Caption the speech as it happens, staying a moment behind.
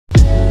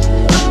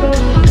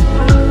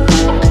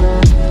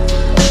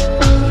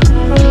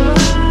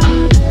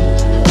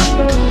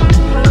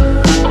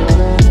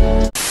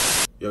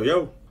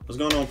What's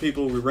going on,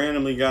 people? We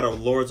randomly got a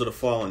Lords of the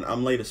Fallen.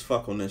 I'm late as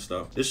fuck on this,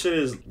 though. This shit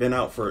has been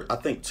out for, I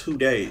think, 2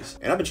 days.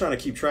 And I've been trying to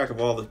keep track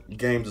of all the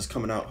games that's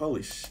coming out.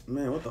 Holy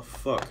man, what the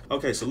fuck?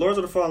 Okay, so Lords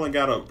of the Fallen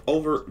got an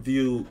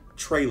overview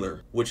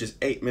trailer, which is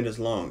 8 minutes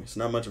long. It's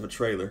not much of a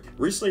trailer.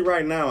 Recently,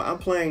 right now, I'm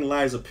playing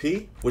Lies of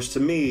P, which to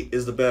me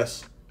is the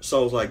best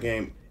Souls-like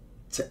game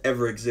to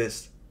ever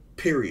exist,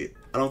 period.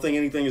 I don't think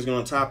anything is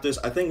going to top this.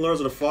 I think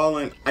Lords of the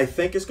Fallen, I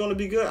think it's going to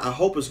be good. I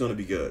hope it's going to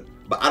be good.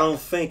 But I don't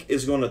think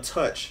it's going to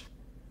touch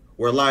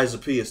where Lies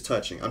of P is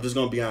touching. I'm just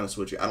going to be honest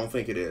with you. I don't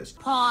think it is.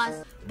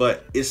 Pause.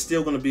 But it's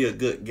still going to be a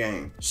good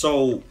game.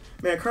 So,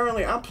 man,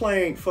 currently I'm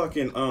playing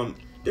fucking,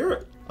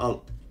 there's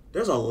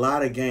a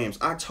lot of games.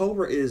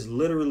 October is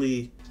in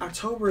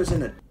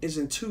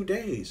 2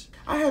 days.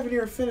 I haven't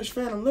even finished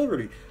Phantom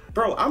Liberty.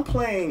 Bro, I'm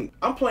playing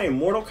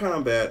Mortal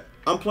Kombat.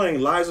 I'm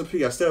playing Lies of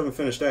P. I still haven't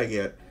finished that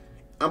yet.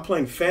 I'm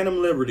playing Phantom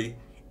Liberty.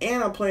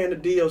 And I'm playing the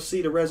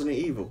DLC to Resident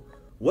Evil.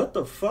 What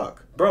the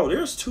fuck? Bro,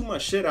 there's too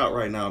much shit out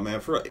right now,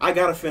 man. I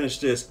gotta finish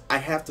this. I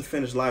have to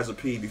finish Lies of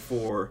P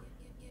before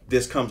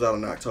this comes out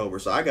in October.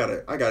 So I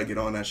gotta get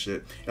on that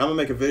shit. And I'm gonna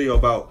make a video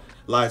about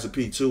Lies of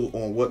P too,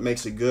 on what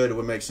makes it good, and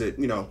what makes it,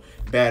 you know,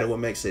 bad, and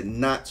what makes it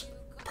not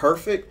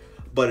perfect,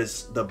 but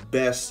it's the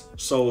best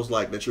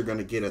Souls-like that you're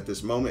gonna get at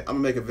this moment. I'm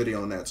gonna make a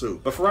video on that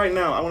too. But for right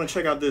now, I wanna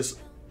check out this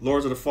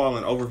Lords of the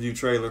Fallen overview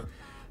trailer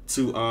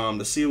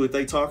to see what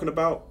they talking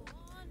about.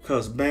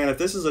 Cause man, if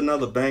this is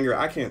another banger,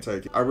 I can't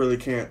take it. I really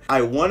can't.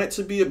 I want it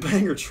to be a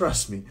banger,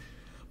 trust me.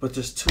 But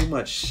there's too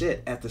much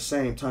shit at the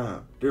same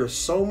time. There's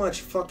so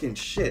much fucking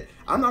shit.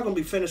 I'm not gonna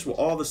be finished with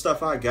all the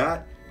stuff I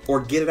got or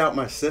get it out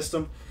my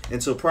system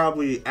until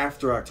probably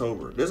after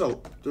October.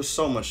 There's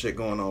so much shit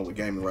going on with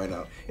gaming right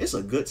now. It's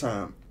a good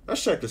time.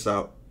 Let's check this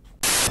out.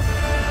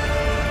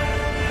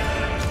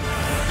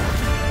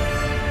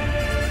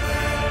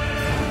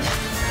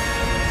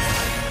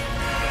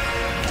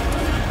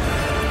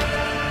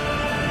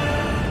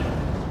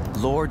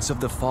 Lords of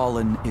the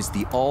Fallen is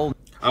the all...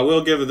 I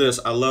will give it this.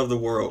 I love the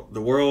world.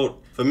 The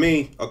world, for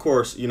me, of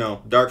course, you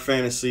know, dark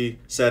fantasy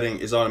setting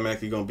is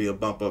automatically going to be a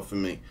bump up for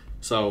me.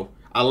 So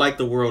I like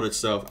the world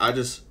itself. I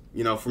just,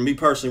 you know, for me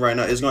personally right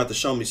now, it's going to have to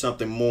show me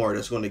something more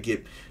that's going to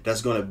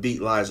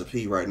beat Lies of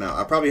P right now.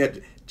 I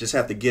probably just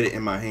have to get it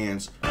in my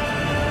hands.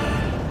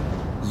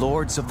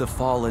 Lords of the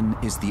Fallen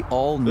is the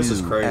all-new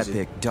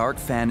epic dark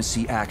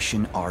fantasy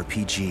action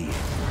RPG.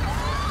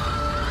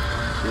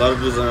 A lot of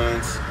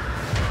designs.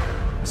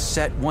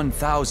 Set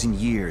 1,000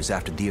 years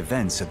after the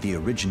events of the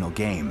original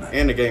game.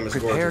 And the game is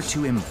Prepare gorgeous.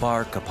 to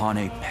embark upon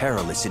a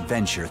perilous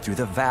adventure through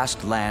the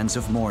vast lands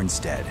of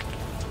Mornstead,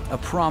 a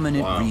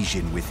prominent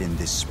region within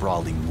this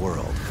sprawling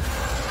world,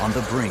 on the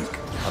brink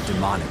of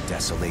demonic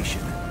desolation.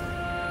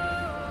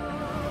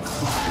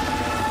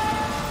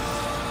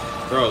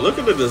 Bro, look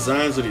at the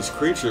designs of these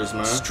creatures,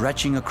 man.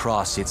 Stretching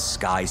across its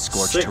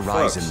sky-scorched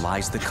horizon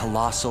lies the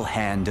colossal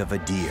hand of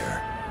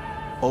Adir,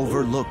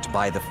 overlooked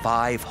by the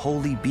 5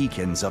 holy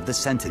beacons of the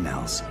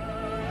Sentinels.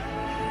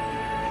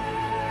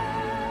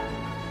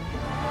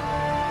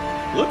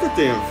 Look at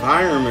the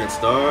environments,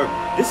 dog.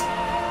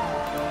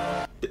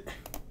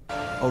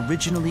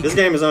 This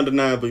game is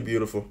undeniably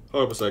beautiful.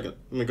 Hold up a second.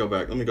 Let me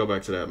go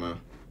back to that, man.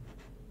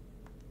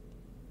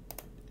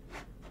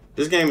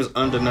 This game is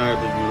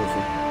undeniably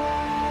beautiful.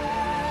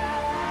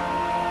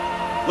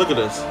 Look at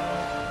this.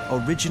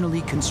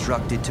 Originally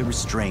constructed to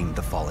restrain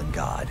the fallen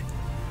god,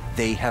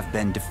 they have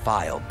been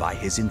defiled by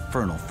his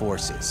infernal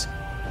forces,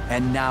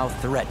 and now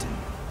threaten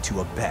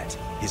to abet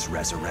his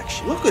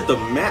resurrection. Look at the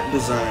map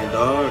design,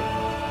 dog.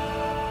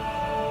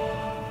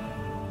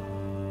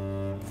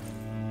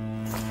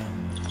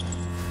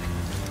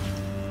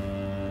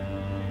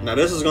 Now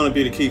this is going to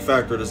be the key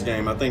factor of this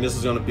game. I think this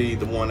is going to be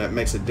the one that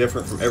makes it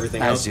different from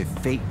everything else. As if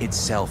fate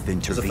itself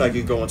intervened, the fact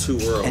you go in 2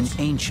 worlds. An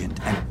ancient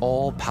and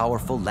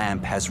all-powerful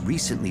lamp has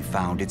recently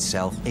found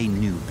itself a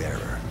new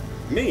bearer.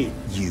 Me?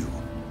 You.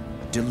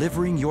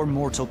 Delivering your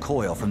mortal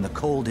coil from the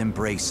cold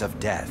embrace of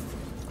death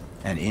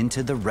and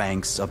into the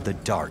ranks of the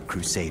Dark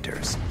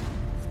Crusaders.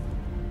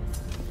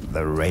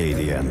 The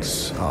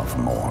radiance of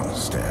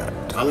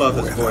Mornstead. I love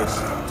his voice.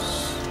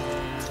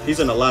 He's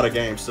in a lot of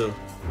games too.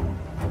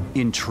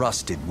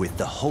 Entrusted with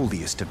the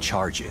holiest of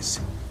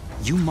charges,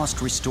 you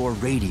must restore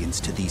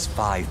radiance to these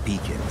 5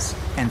 beacons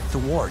and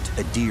thwart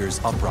Adir's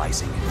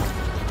uprising.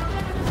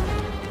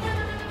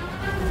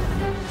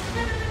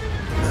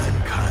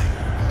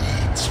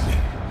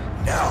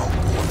 Now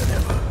more than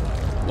ever.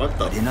 What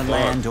the But in a fuck?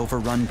 land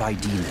overrun by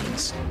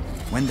demons,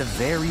 when the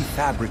very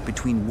fabric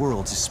between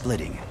worlds is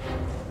splitting,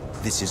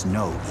 this is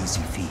no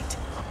easy feat.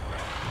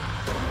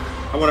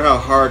 I wonder how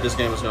hard this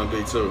game is going to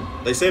be too.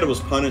 They said it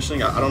was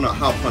punishing. I don't know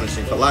how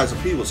punishing. For Lies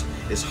of P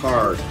is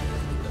hard.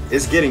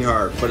 It's getting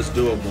hard, but it's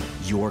doable.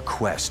 Your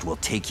quest will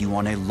take you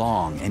on a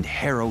long and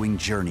harrowing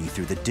journey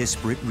through the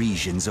disparate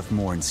regions of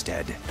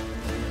Mornstead.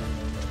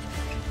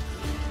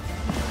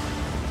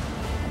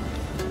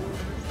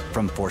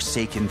 From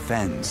forsaken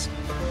fens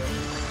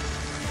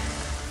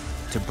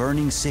to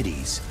burning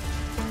cities,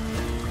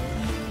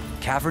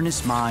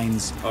 cavernous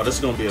mines this is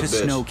gonna be a to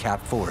bitch.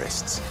 snow-capped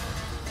forests,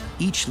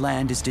 Each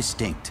land is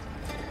distinct,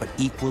 but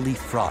equally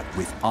fraught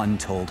with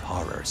untold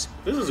horrors,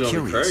 This is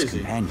gonna be curious crazy.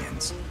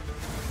 companions,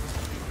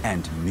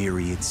 and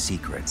myriad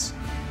secrets.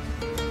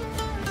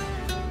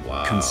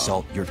 Wow.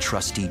 Consult your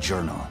trusty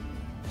journal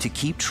to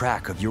keep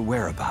track of your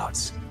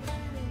whereabouts.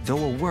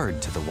 Though a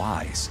word to the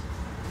wise,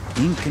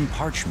 ink and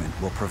parchment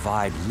will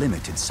provide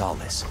limited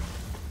solace,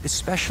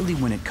 especially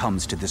when it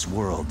comes to this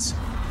world's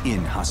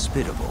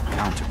inhospitable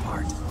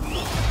counterpart.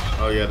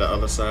 Oh yeah, the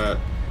other side.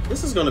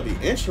 This is gonna be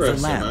The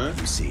interesting, lamp, man.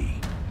 you see,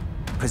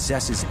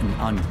 possesses an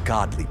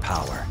ungodly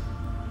power.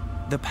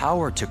 The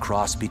power to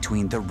cross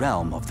between the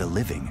realm of the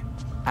living,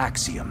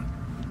 Axiom,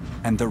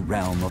 and the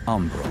realm of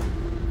Umbral.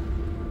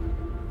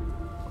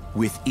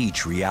 With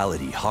each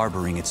reality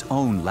harboring its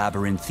own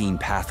labyrinthine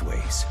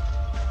pathways,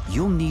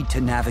 you'll need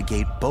to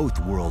navigate both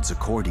worlds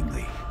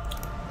accordingly.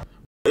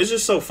 It's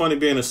just so funny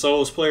being a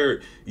Souls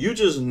player. You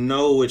just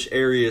know which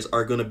areas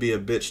are gonna be a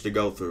bitch to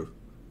go through.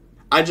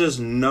 I just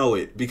know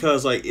it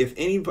because, like, if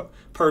any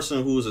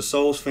person who is a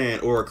Souls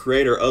fan or a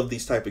creator of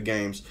these type of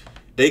games,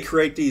 they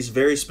create these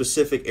very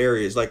specific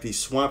areas, like these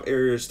swamp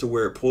areas, to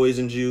where it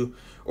poisons you,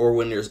 or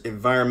when there's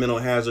environmental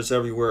hazards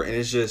everywhere, and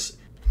it's just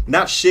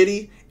not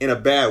shitty in a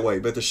bad way,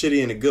 but the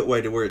shitty in a good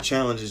way, to where it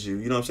challenges you.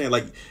 You know what I'm saying?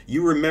 Like,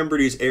 you remember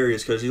these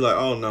areas because you're like,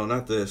 oh no,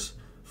 not this.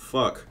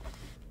 Fuck.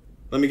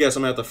 Let me guess,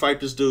 I'm gonna have to fight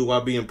this dude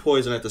while being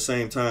poisoned at the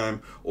same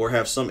time, or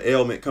have some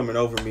ailment coming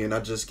over me and I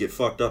just get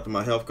fucked up and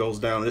my health goes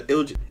down.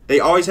 They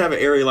always have an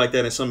area like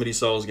that in some of these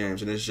Souls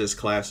games, and it's just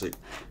classic.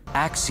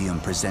 Axiom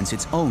presents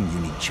its own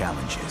unique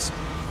challenges,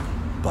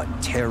 but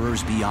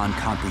terrors beyond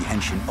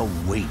comprehension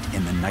await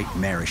in the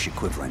nightmarish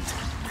equivalent.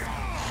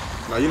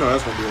 Now, you know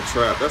that's gonna be a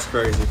trap. That's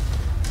crazy.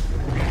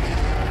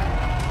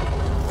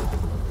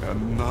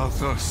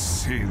 Another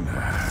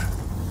sinner.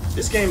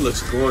 This game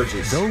looks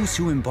gorgeous. Those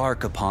who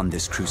embark upon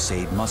this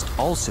crusade must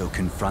also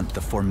confront the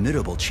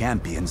formidable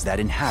champions that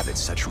inhabit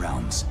such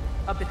realms.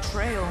 A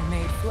betrayal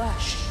made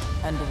flesh,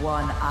 and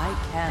one I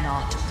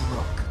cannot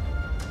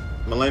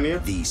brook. Millennia?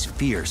 These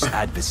fierce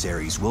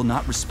adversaries will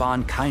not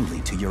respond kindly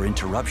to your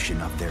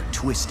interruption of their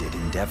twisted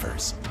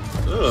endeavors.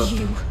 Ugh.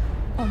 You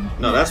are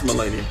No, that's not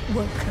Millennia.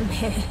 welcome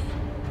here.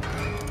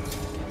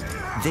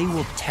 They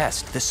will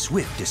test the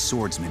swiftest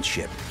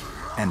swordsmanship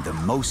and the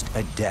most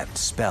adept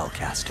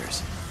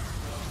spellcasters.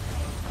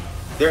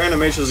 Their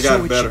animations So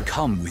got it better. should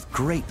come with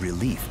great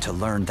relief to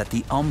learn that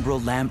the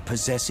Umbral Lamp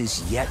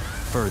possesses yet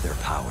further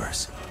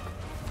powers.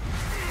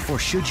 For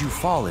should you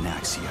fall in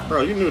Axiom,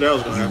 Bro, you knew that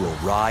was gonna you happen. will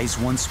rise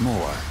once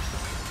more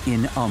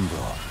in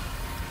Umbral.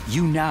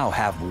 You now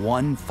have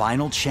one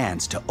final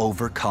chance to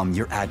overcome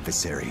your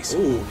adversaries.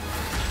 Ooh.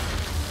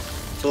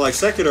 So like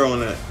Sekiro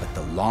on that. But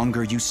the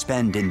longer you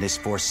spend in this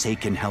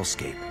forsaken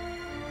hellscape,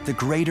 the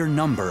greater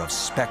number of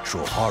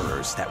spectral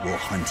horrors that will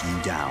hunt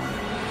you down.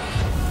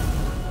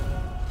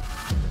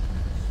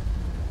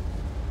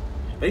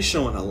 They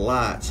showing a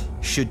lot.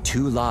 Should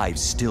 2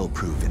 lives still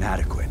prove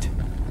inadequate,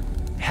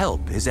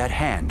 help is at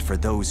hand for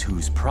those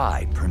whose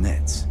pride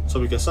permits. So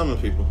we can summon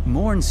people.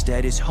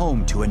 Mornstead is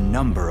home to a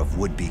number of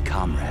would-be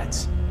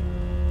comrades.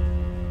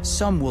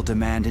 Some will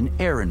demand an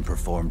errand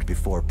performed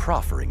before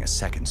proffering a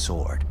second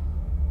sword,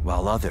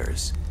 while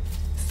others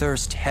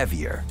thirst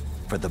heavier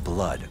for the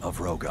blood of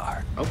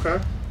Rogar. Okay.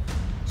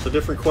 So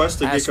different quests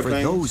to As get for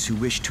companions. those who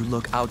wish to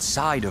look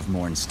outside of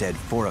Mornstead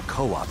for a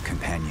co-op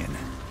companion,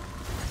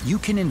 you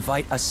can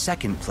invite a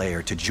second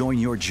player to join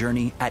your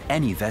journey at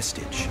any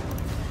vestige.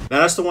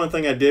 Now that's the one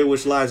thing I did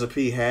wish Liza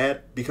P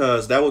had,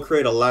 because that would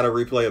create a lot of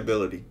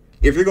replayability.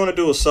 If you're going to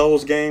do a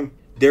Souls game,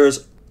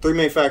 there's 3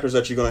 main factors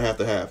that you're going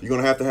to have. You're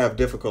going to have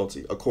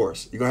difficulty, of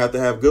course. You're going to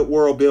have good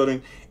world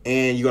building,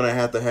 and you're going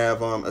to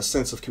have a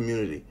sense of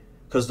community.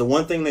 Because the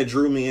one thing that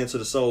drew me into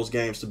the Souls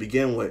games to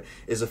begin with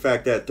is the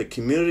fact that the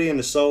community in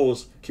the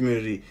Souls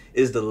community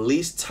is the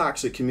least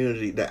toxic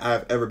community that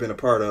I've ever been a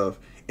part of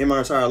in my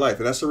entire life.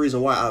 And that's the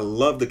reason why I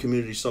love the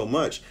community so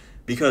much,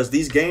 because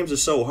these games are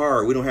so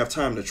hard, we don't have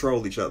time to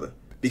troll each other,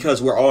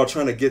 because we're all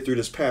trying to get through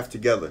this path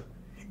together.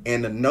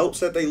 And the notes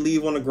that they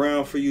leave on the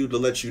ground for you to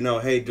let you know,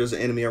 hey, there's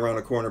an enemy around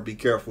the corner, be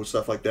careful,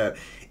 stuff like that.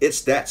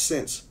 It's that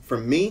sense. For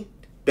me,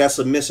 that's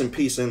a missing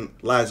piece in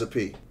Liza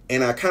P.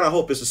 And I kind of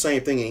hope it's the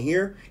same thing in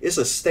here. It's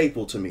a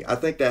staple to me. I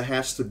think that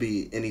has to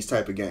be in these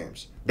type of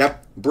games.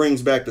 That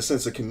brings back the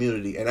sense of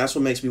community. And that's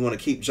what makes me want to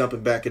keep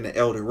jumping back into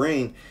Elden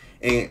Ring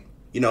and,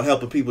 you know,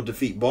 helping people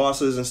defeat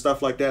bosses and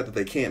stuff like that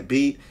they can't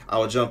beat. I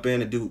would jump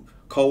in and do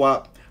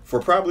co-op for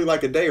probably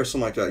like a day or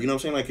something like that. You know what I'm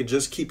saying? Like, it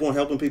just keep on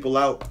helping people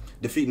out,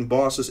 defeating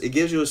bosses. It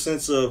gives you a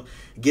sense of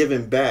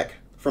giving back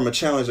from a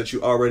challenge that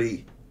you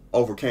already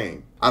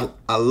overcame.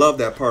 I love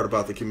that part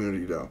about the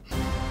community, though.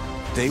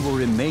 They will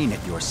remain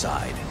at your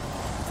side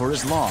for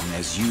as long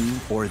as you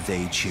or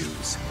they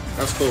choose.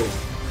 That's cool.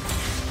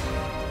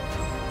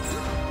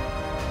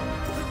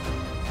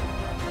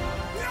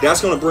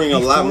 That's going to bring a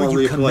lot more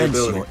Before you commence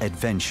replayability. your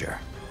adventure,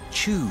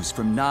 choose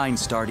from 9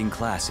 starting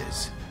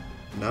classes.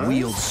 Nice.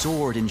 Wield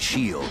sword and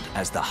shield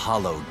as the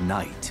Hollowed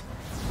Knight.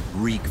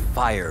 Wreak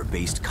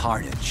fire-based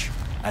carnage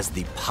as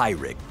the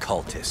Pyric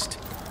Cultist.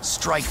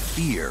 Strike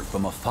fear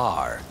from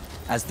afar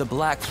as the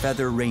Black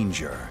Feather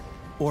Ranger,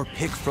 or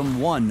pick from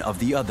one of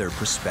the other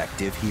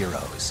prospective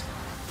heroes.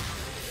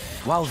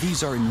 While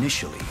these are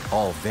initially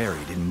all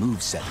varied in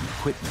moveset and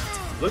equipment,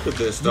 look at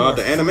this, dog.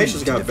 The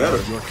animations got better.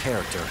 Your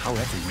character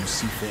however you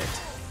see fit,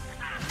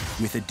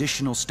 with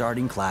additional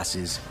starting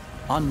classes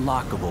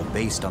unlockable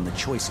based on the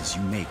choices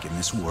you make in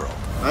this world.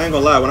 I ain't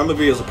gonna lie, when I'm gonna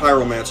be as a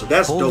pyromancer,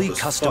 that's fully dope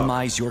as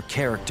customize fuck. your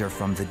character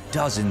from the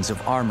dozens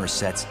of armor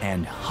sets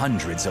and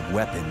hundreds of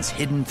weapons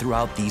hidden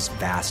throughout these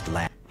vast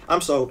lands.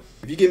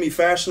 If you give me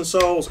Fashion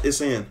Souls, it's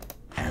in.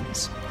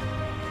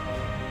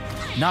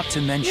 Not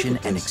to mention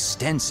an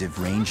extensive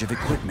range of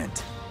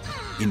equipment,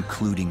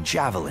 including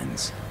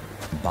javelins,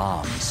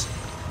 bombs,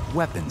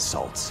 weapon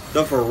salts,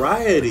 The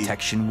variety.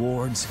 protection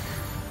wards,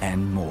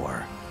 and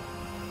more.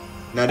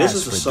 Now this As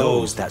is the for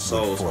Souls. those that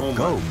Souls. would Oh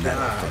forego my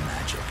metal god. for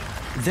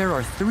magic, there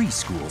are 3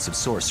 schools of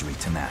sorcery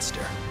to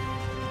master.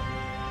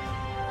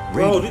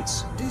 Bro,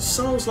 Radiance, these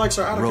Souls likes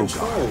are out of Rogar.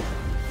 control.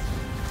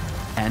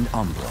 and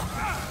Umbra,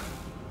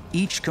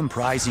 each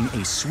comprising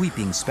a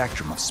sweeping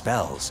spectrum of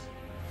spells,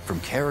 from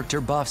character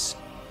buffs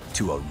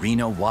to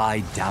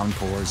arena-wide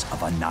downpours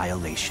of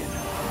annihilation.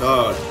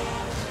 Dog.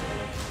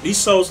 These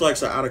Souls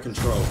likes are out of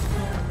control.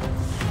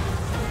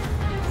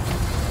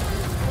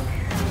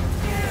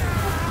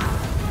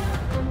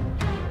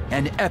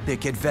 An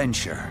epic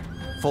adventure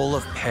full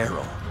of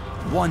peril,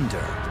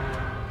 wonder,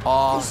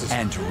 awe, This is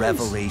and crazy.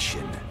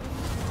 revelation,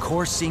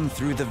 coursing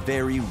through the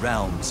very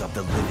realms of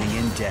the living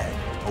and dead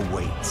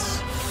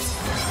awaits.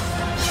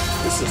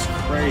 This is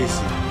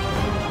crazy.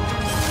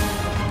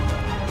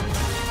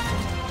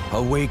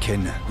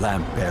 Awaken,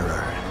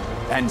 Lampbearer,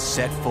 and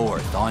set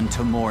forth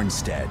onto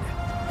Mornstead,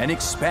 an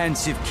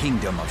expansive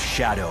kingdom of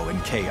shadow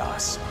and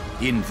chaos,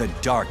 in the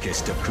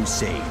darkest of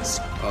crusades,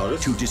 Oh,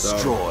 this to is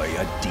destroy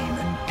a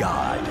demon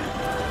god.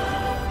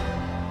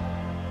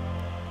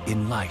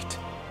 In light,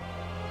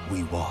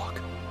 we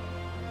walk.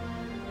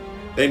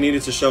 They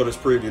needed to show this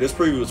preview. This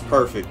preview was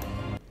perfect.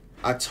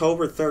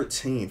 October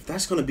 13th.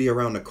 That's going to be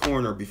around the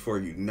corner before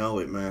you know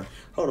it, man.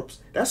 Hold up.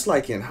 That's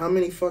like in how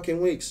many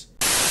fucking weeks?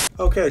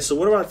 Okay, so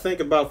what do I think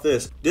about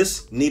this?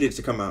 This needed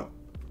to come out.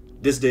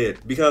 This did.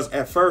 Because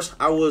at first,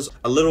 I was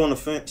a little on the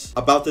fence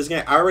about this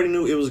game. I already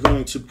knew it was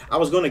going to... I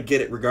was going to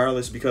get it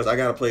regardless because I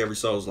got to play every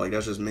Souls. Like,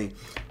 that's just me.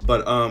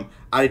 But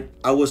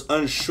I was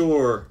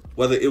unsure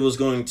whether it was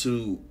going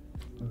to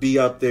be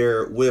up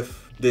there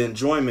with the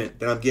enjoyment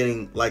that I'm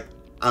getting, like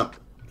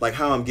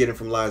how I'm getting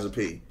from Lies of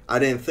P. I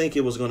didn't think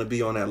it was going to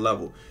be on that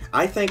level.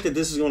 I think that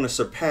this is going to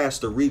surpass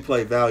the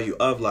replay value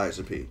of Lies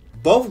of P.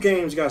 Both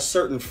games got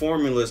certain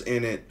formulas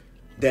in it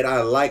that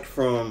I liked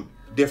from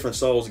different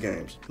Souls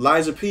games.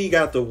 Lies of P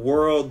got the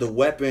world, the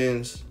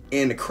weapons,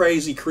 and the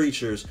crazy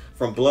creatures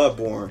from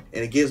Bloodborne,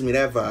 and it gives me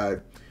that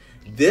vibe.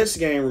 This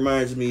game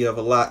reminds me of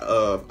a lot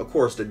of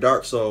course, the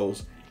Dark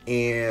Souls,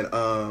 and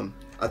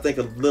I think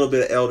a little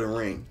bit of Elden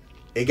Ring.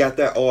 It got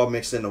that all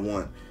mixed into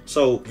one.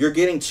 So you're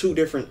getting 2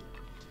 different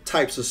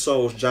types of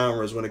Souls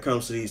genres when it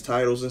comes to these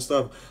titles and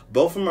stuff.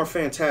 Both of them are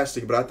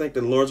fantastic, but I think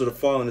that Lords of the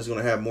Fallen is going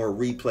to have more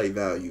replay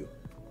value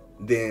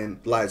than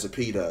Lies of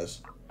P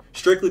does.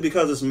 Strictly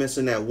because it's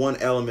missing that one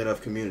element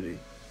of community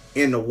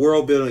in the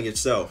world building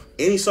itself.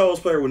 Any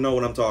Souls player would know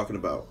what I'm talking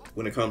about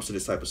when it comes to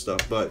this type of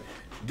stuff. But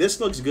this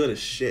looks good as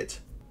shit.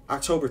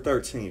 October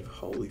 13th.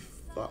 Holy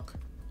fuck.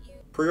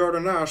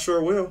 Pre-order now, I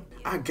sure will.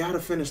 I gotta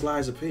finish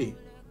Lies of P.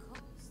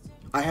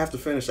 I have to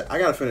finish that. I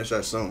gotta finish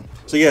that soon.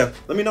 So yeah,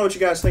 let me know what you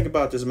guys think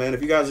about this, man.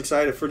 If you guys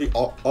excited for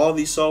all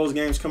these Souls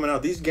games coming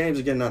out, these games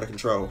are getting out of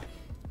control.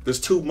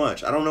 There's too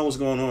much. I don't know what's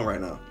going on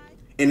right now.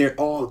 And they're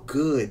all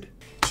good.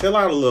 Chill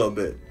out a little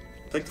bit.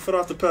 Take the foot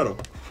off the pedal.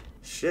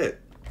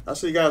 Shit. I'll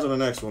see you guys on the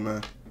next one,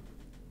 man.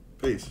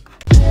 Peace.